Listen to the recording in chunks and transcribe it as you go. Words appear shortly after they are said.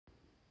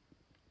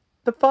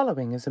The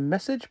following is a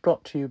message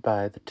brought to you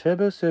by the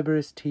Turbo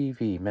Cerberus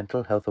TV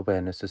Mental Health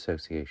Awareness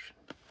Association.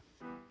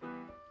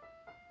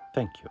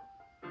 Thank you.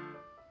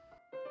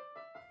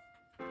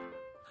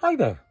 Hi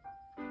there.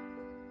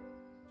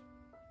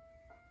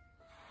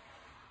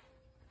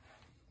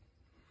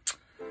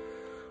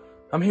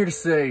 I'm here to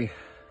say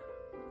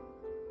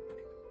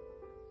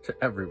to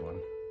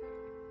everyone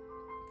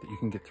that you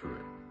can get through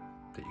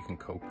it, that you can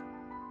cope.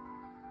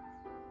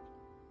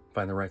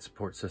 Find the right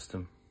support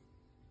system.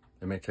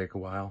 It may take a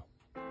while,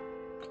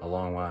 a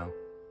long while,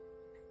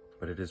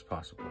 but it is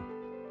possible.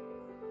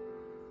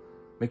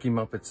 Mikky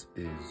Muppitts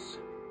is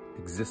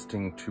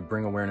existing to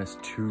bring awareness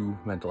to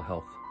mental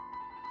health.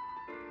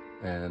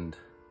 And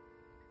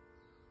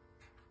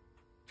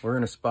we're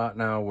in a spot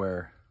now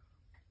where,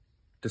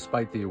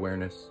 despite the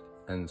awareness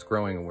and its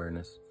growing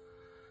awareness,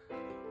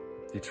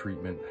 the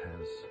treatment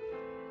has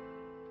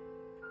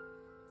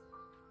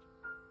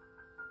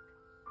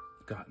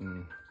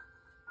gotten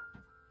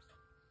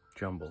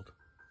jumbled.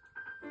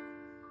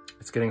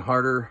 It's getting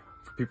harder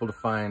for people to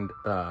find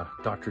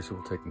doctors who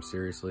will take them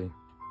seriously.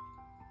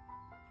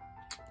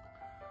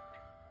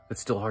 It's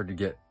still hard to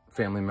get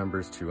family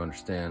members to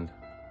understand.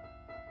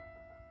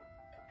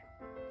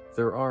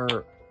 There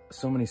are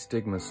so many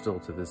stigmas still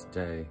to this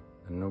day,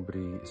 and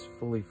nobody is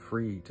fully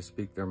free to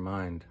speak their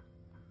mind,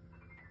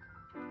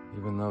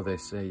 even though they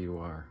say you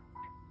are.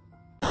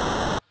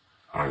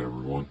 Hi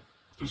everyone,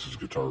 this is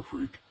Guitar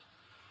Freak.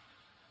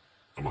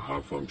 I'm a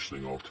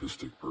high-functioning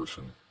autistic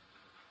person.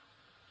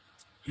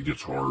 It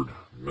gets hard.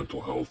 Mental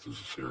health is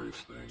a serious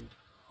thing.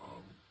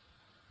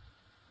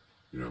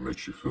 It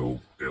makes you feel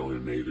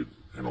alienated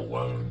and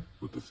alone.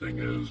 But the thing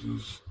is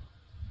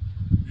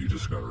you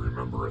just got to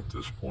remember at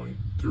this point,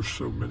 there's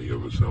so many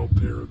of us out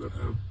there that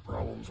have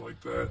problems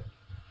like that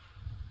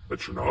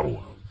you're not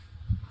alone.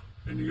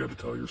 And you got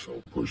to tell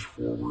yourself, push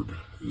forward,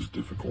 as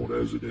difficult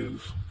as it is,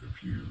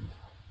 if you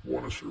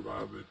want to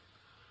survive it,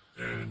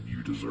 and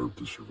you deserve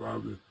to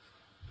survive it.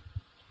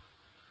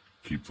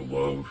 Keep the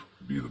love,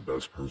 be the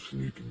best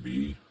person you can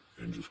be,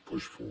 and just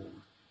push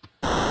forward.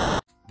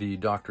 The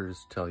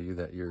doctors tell you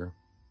that you're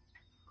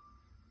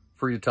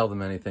free to tell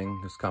them anything.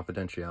 There's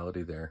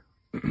confidentiality there.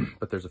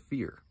 But there's a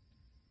fear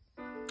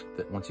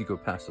that once you go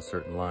past a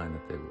certain line,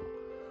 that they will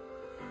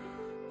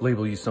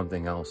label you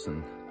something else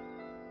and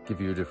give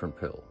you a different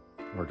pill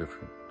or a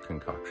different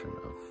concoction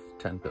of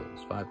 10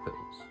 pills, 5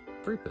 pills,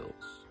 3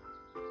 pills.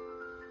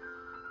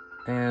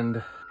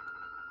 And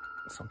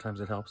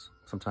sometimes it helps,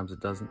 sometimes it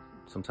doesn't.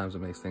 Sometimes it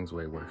makes things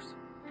way worse.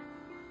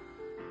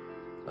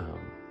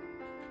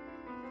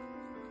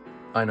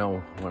 I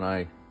know when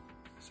I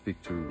speak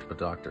to a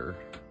doctor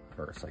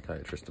or a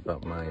psychiatrist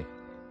about my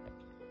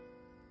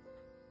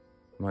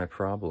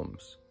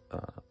problems,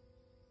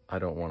 I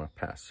don't want to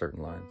pass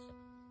certain lines.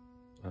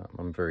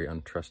 I'm very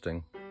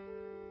untrusting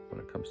when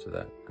it comes to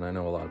that, and I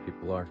know a lot of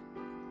people are.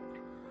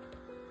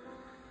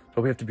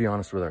 But we have to be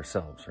honest with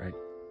ourselves, right?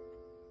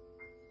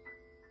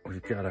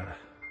 We've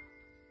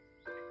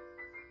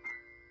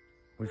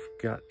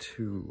got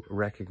to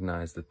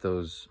recognize that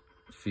those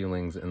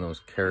feelings and those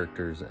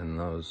characters and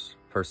those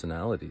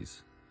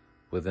personalities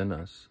within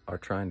us are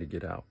trying to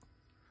get out.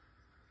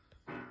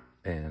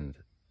 And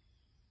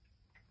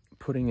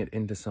putting it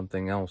into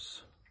something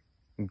else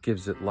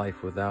gives it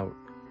life without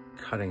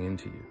cutting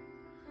into you.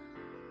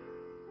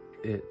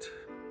 It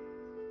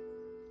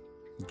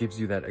gives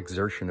you that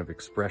exertion of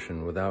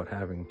expression without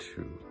having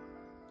to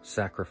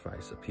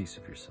sacrifice a piece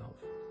of yourself.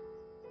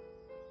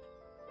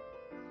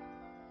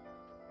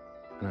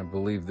 And I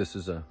believe this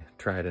is a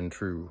tried and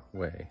true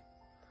way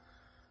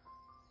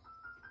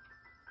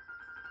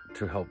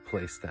to help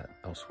place that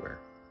elsewhere.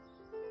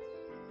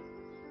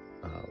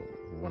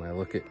 When I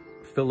look at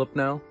Philip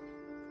now,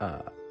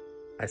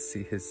 I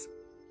see his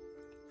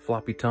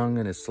floppy tongue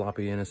and his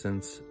sloppy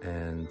innocence,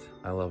 and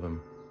I love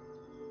him.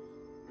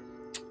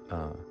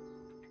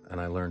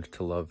 And I learned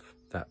to love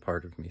that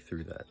part of me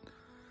through that.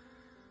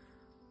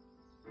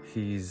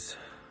 He's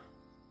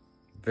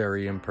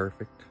very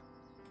imperfect.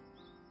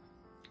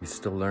 He's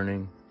still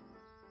learning.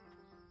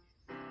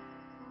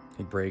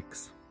 He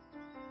breaks.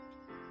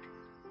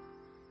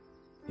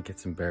 He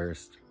gets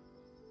embarrassed.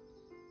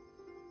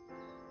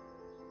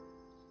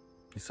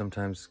 He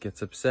sometimes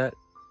gets upset,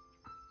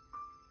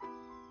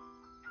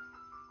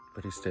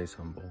 but he stays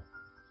humble.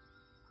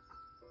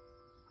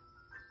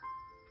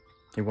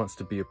 He wants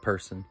to be a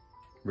person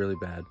really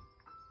bad.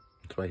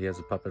 That's why he has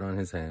a puppet on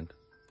his hand,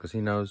 because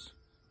he knows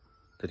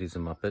that he's a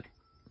Muppet.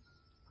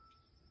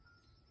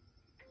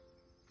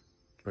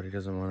 But he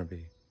doesn't want to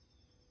be.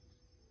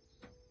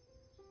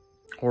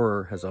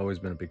 Horror has always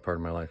been a big part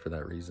of my life for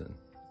that reason.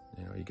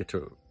 You know, you get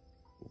to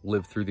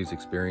live through these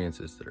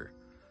experiences that are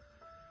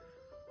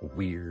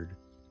weird,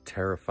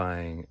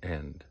 terrifying,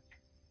 and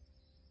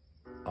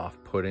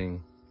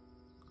off-putting.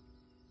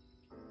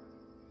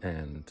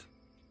 And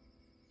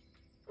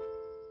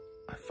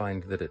I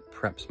find that it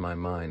preps my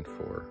mind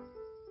for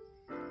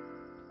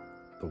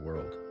the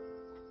world.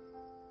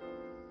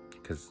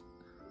 Because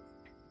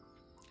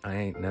I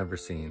ain't never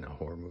seen a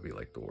horror movie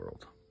like The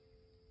World.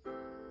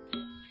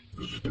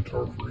 This is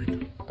Guitar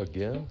Freak.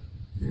 Again?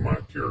 My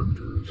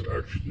character is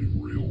actually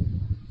real.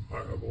 I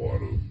have a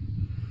lot of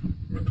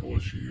mental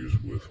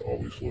issues with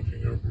always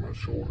looking over my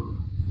shoulder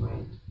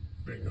from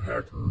being a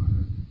hacker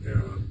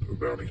and a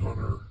bounty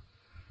hunter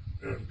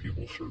and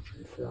people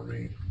searching for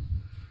me.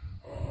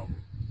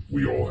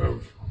 We all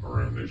have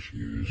our own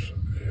issues,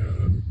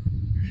 and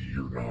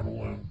you're not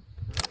alone.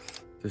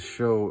 This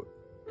show,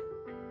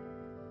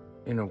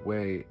 in a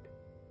way,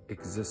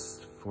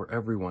 exists for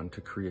everyone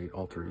to create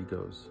alter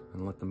egos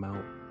and let them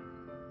out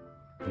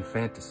in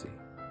fantasy,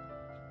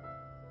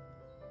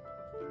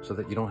 so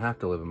that you don't have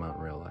to live them out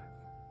in real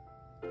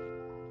life.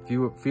 If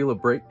you feel a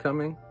break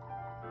coming,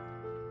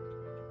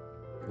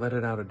 let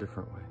it out a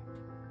different way.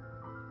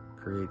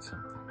 Create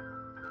something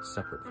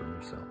separate from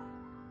yourself.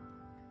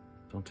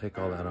 Don't take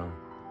all that on.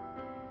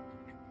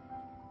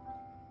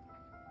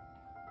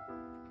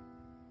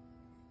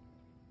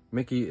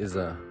 Mikky is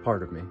a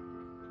part of me,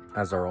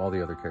 as are all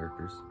the other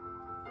characters.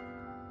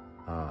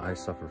 I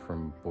suffer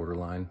from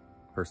borderline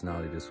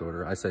personality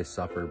disorder. I say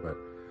suffer, but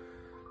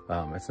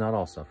it's not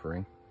all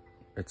suffering.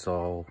 It's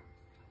all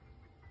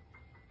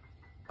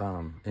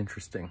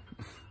interesting.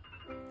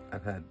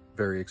 I've had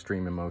very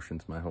extreme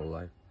emotions my whole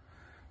life,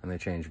 and they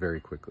change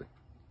very quickly.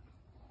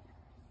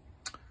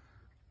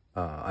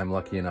 I'm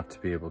lucky enough to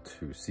be able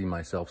to see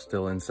myself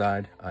still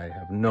inside. I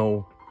have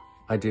no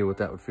idea what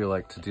that would feel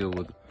like to deal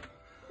with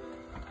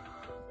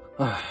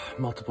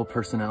multiple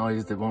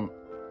personalities that won't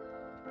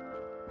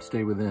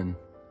stay within.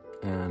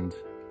 And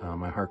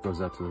my heart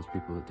goes out to those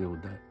people that deal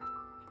with that.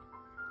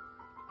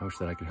 I wish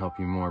that I could help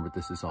you more, but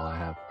this is all I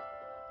have.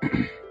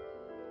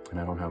 And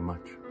I don't have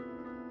much.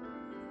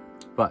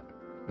 But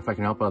if I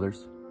can help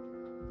others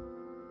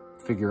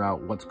figure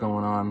out what's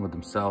going on with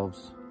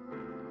themselves,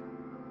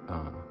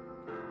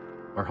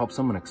 or help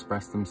someone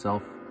express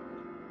themselves,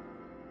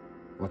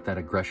 let that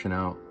aggression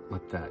out,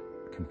 let that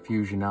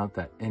confusion out,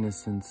 that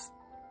innocence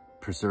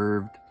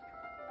preserved.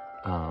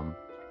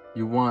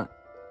 You want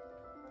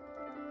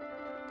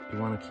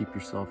to keep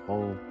yourself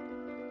whole.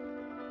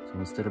 So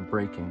instead of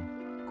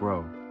breaking,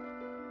 grow.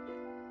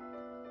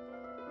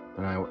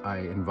 And I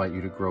invite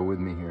you to grow with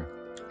me here.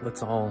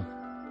 Let's all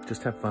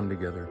just have fun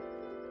together.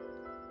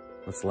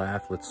 Let's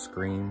laugh, let's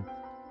scream.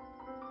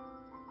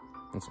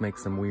 Let's make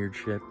some weird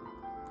shit.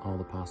 All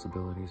the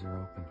possibilities are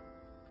open.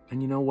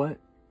 And you know what?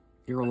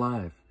 You're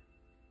alive.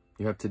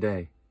 You have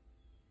today.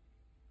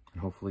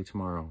 And hopefully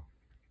tomorrow.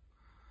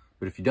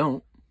 But if you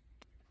don't,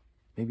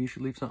 maybe you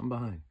should leave something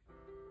behind.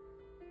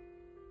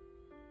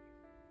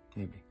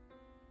 Maybe.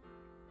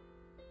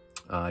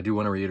 I do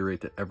want to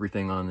reiterate that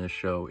everything on this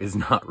show is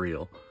not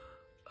real.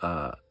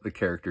 The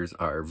characters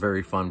are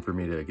very fun for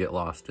me to get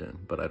lost in,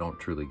 but I don't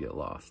truly get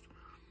lost.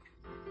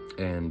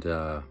 And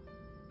I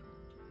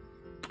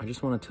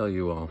just want to tell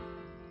you all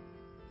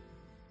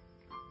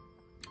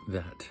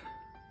that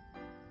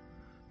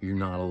you're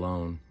not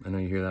alone. I know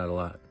you hear that a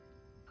lot.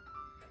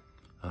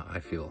 I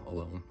feel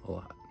alone a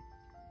lot.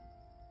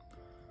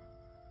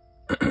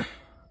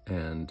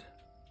 And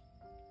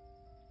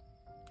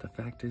the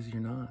fact is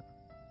you're not.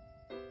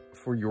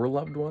 For your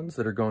loved ones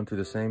that are going through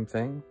the same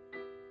thing,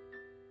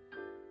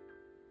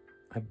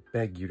 I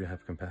beg you to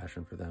have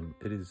compassion for them.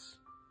 It is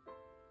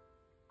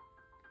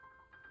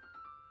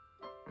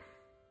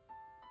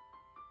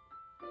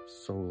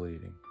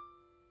soul-eating.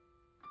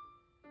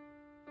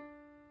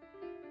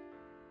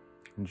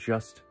 And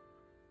just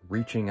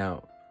reaching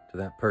out to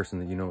that person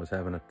that you know is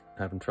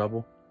having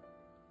trouble,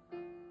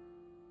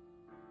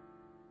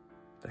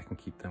 that can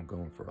keep them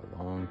going for a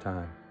long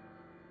time.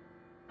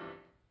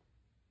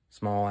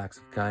 Small acts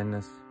of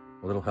kindness,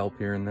 a little help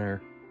here and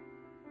there,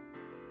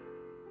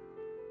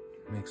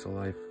 makes a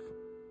life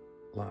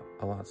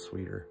a lot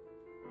sweeter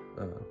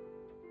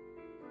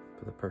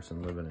for the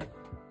person living it.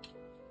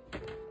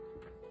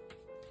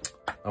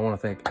 I want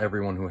to thank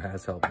everyone who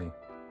has helped me.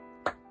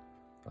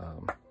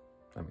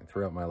 I mean,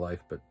 throughout my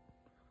life, but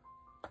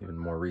even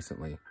more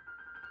recently,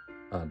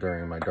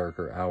 during my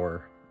darker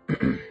hour.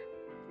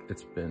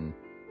 It's been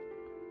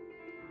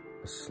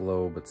a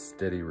slow but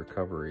steady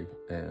recovery,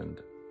 and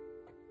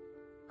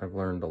I've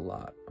learned a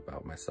lot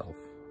about myself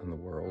and the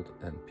world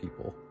and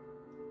people.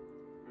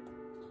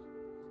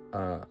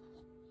 I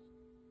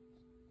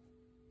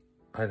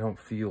don't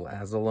feel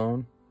as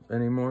alone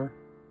anymore,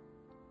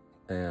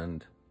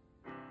 and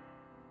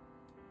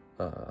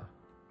I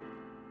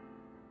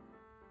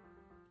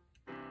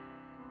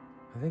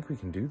think we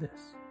can do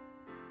this.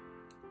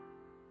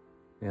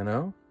 You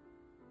know?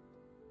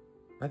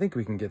 I think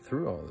we can get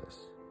through all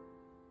this.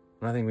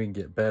 And I think we can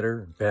get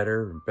better and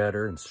better and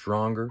better and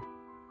stronger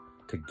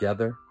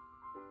together.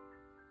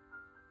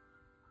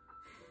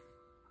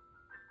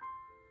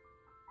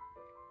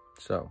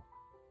 So,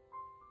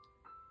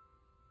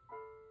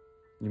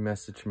 you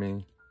message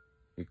me,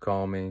 you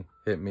call me,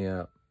 hit me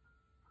up.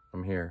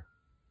 I'm here.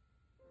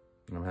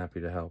 And I'm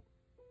happy to help.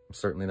 I'm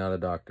certainly not a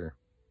doctor.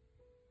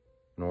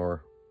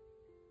 Nor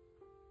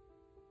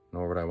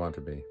would I want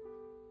to be.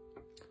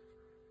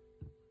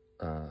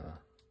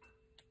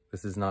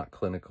 This is not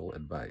clinical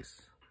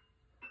advice.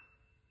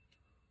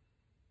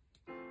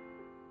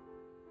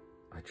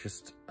 I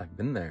I've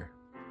been there,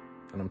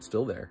 and I'm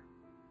still there.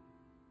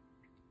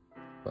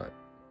 But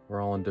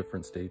we're all in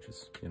different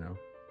stages, you know?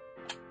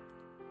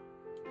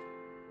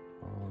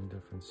 All in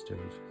different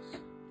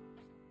stages.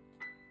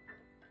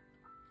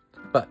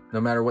 But no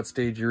matter what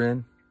stage you're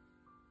in,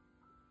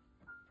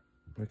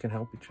 we can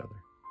help each other.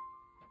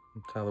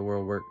 That's how the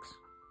world works.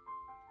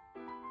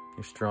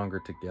 You're stronger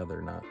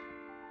together, not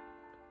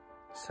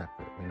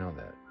separate. We know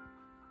that.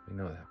 We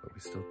know that, but we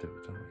still do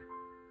it, don't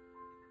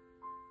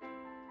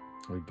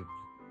we? We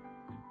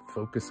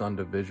focus on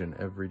division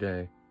every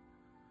day.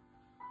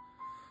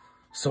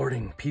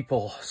 Sorting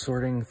people,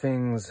 sorting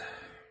things.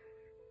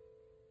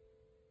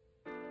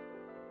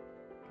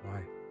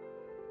 Why?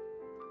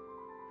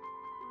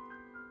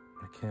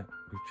 Why can't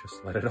we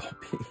just let it all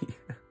be?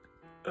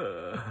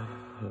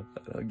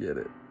 I don't get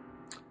it.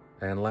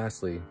 And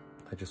lastly,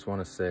 I just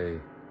want to say,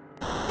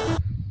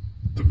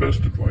 the best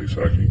advice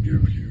I can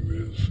give you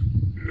is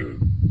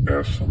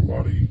ask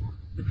somebody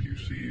if you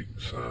see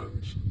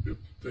signs, if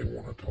they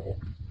want to talk.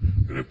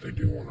 And if they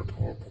do want to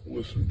talk,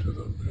 listen to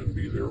them and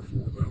be there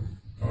for them.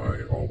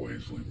 I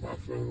always leave my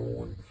phone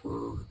on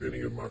for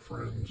any of my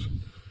friends.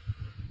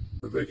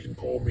 They can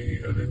call me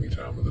at any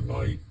time of the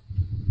night,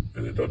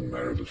 and it doesn't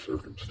matter the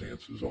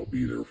circumstances. I'll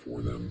be there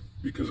for them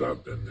because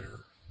I've been there.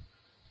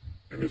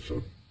 And it's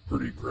a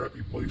pretty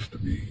crappy place to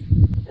be.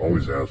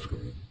 Always ask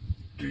them,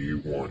 do you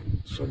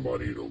want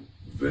somebody to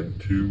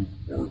vent to,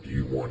 or do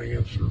you want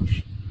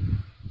answers?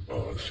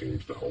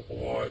 Seems to help a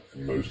lot,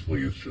 and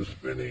mostly it's just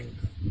venting,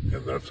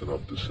 and that's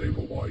enough to save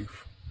a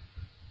life.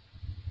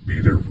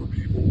 Be there for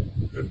people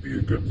and be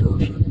a good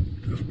person,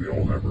 because we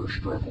all have our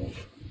struggles,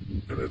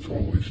 and it's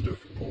always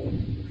difficult,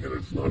 and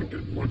it's not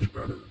getting much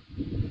better.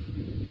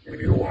 We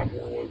need a lot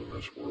more love in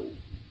this world.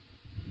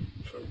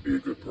 So be a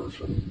good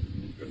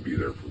person and be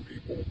there for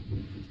people,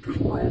 because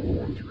we're all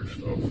going through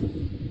stuff.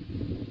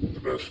 The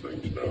best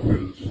thing to know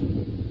is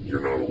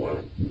you're not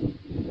alone.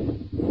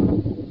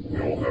 We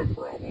all have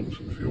problems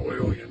and feel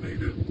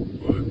alienated,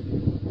 but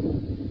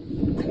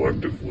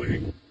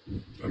collectively,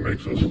 that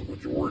makes us the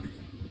majority.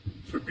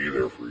 So be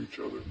there for each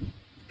other.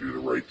 Do the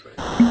right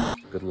thing.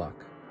 good luck.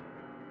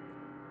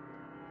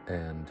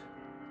 And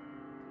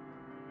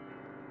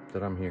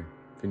that I'm here.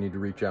 If you need to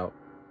reach out,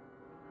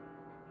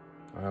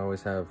 I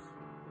always have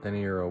an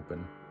ear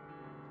open.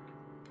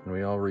 And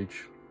we all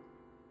reach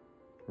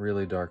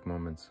really dark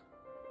moments.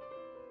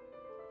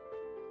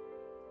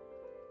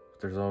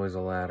 But there's always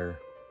a ladder.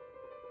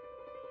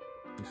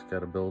 You just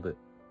gotta build it.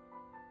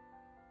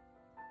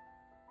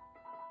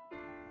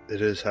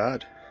 It is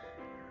hard.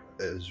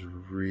 It is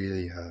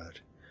really hard.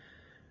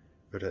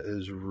 But it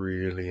is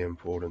really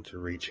important to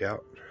reach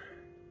out.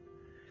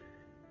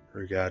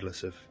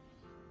 Regardless of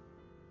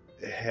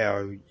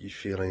how you're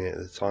feeling at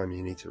the time,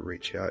 you need to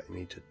reach out, you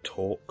need to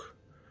talk.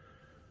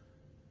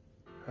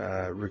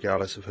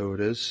 Regardless of who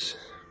it is.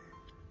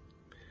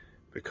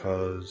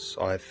 Because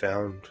I've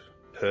found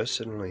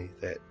personally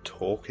that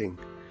talking,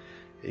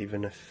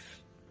 even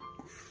if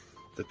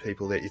the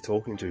people that you're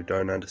talking to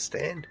don't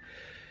understand,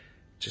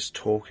 just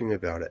talking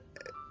about it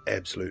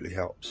absolutely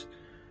helps.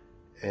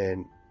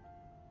 And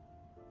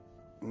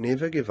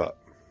never give up.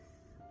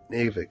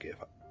 Never give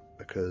up.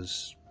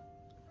 Because,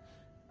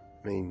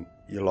 I mean,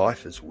 your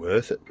life is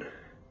worth it.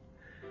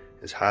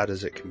 As hard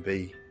as it can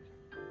be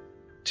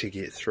to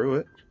get through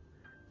it,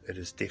 it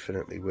is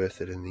definitely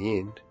worth it in the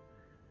end.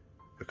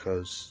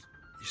 Because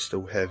you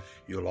still have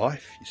your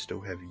life, you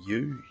still have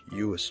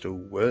you are still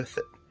worth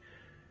it.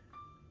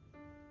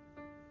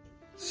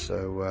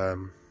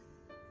 So,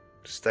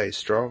 stay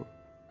strong,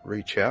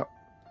 reach out,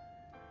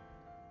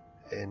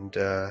 and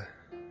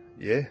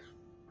yeah,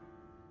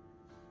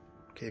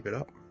 keep it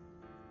up.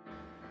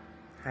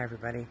 Hi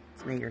everybody,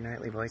 it's me, your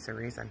nightly voice of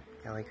reason,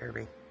 Keli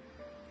Kirby.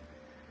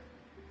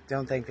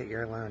 Don't think that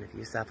you're alone if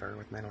you suffer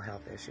with mental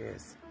health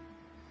issues.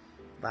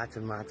 Lots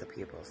and lots of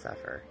people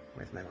suffer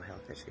with mental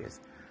health issues.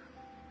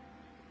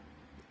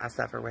 I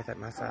suffer with it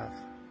myself.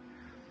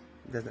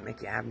 It doesn't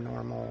make you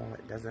abnormal,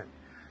 it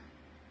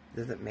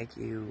doesn't make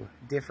you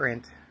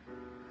different.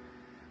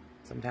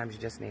 Sometimes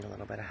you just need a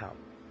little bit of help.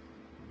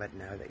 But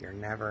know that you're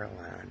never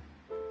alone.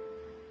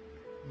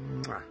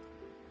 Mwah.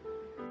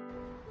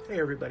 Hey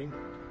everybody,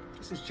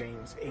 this is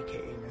James,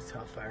 aka Miss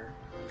Hellfire,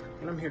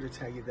 and I'm here to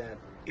tell you that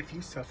if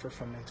you suffer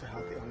from mental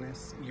health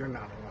illness, you're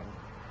not alone.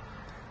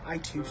 I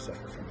too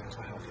suffer from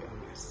mental health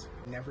illness.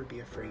 Never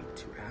be afraid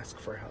to ask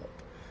for help,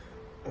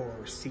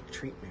 or seek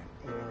treatment,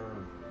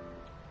 or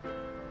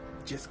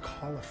just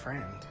call a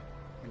friend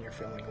when you're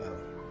feeling low.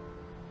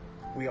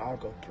 We all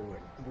go through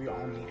it. We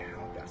all need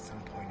help at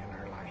some point in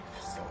our life,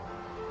 so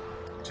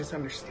just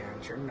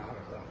understand you're not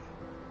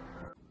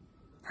alone.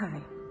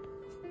 Hi.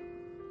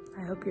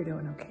 I hope you're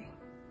doing okay.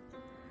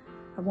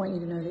 I want you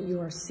to know that you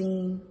are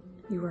seen,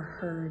 you are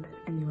heard,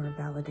 and you are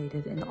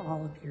validated in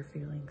all of your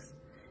feelings,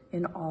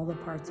 in all the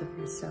parts of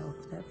yourself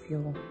that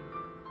feel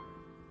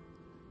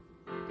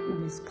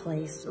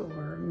misplaced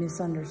or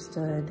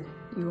misunderstood.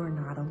 You are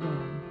not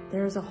alone.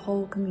 There's a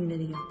whole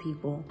community of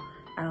people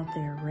out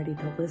there ready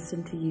to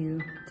listen to you,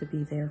 to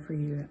be there for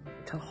you,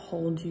 to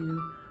hold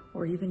you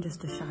or even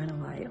just to shine a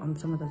light on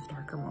some of those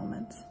darker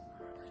moments.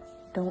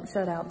 Don't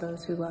shut out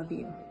those who love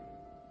you,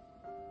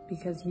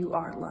 because you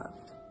are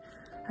loved.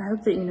 I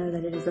hope that you know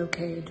that it is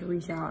okay to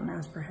reach out and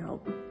ask for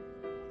help.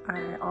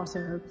 I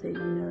also hope that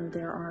you know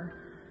there are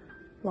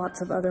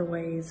lots of other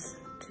ways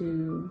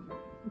to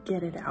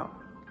get it out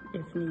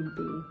if need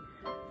be.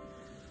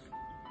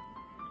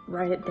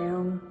 Write it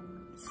down,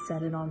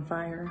 set it on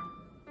fire,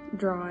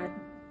 draw it,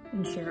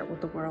 and share it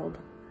with the world.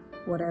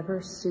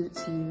 Whatever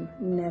suits you,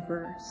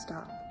 never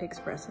stop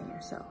expressing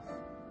yourself.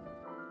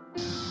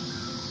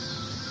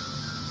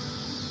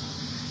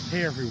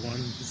 Hey everyone,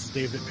 this is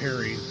David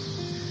Perry.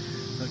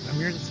 Look, I'm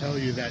here to tell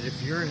you that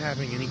if you're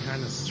having any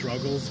kind of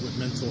struggles with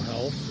mental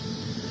health,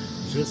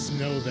 just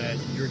know that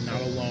you're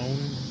not alone,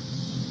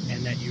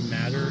 and that you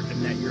matter,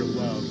 and that you're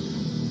loved.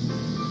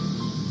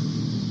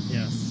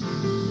 Yes.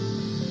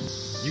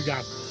 You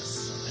got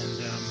this,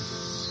 and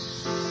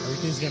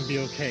everything's gonna be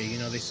okay. You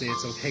know, they say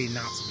it's okay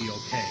not to be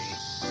okay.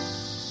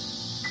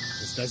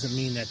 This doesn't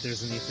mean that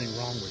there's anything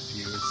wrong with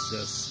you. It's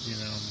just, you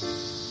know,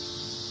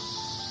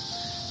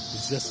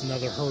 it's just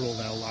another hurdle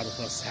that a lot of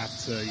us have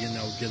to, you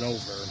know, get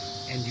over,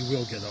 and you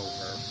will get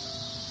over.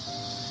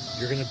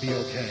 You're gonna be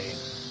okay.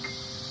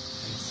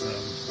 And so,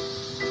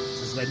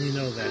 just letting you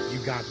know that you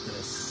got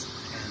this,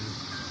 and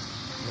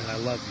that I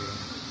love you.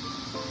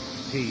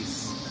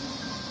 Peace.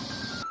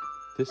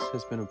 This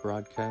has been a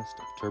broadcast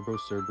of Turbo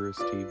Cerberus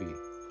TV.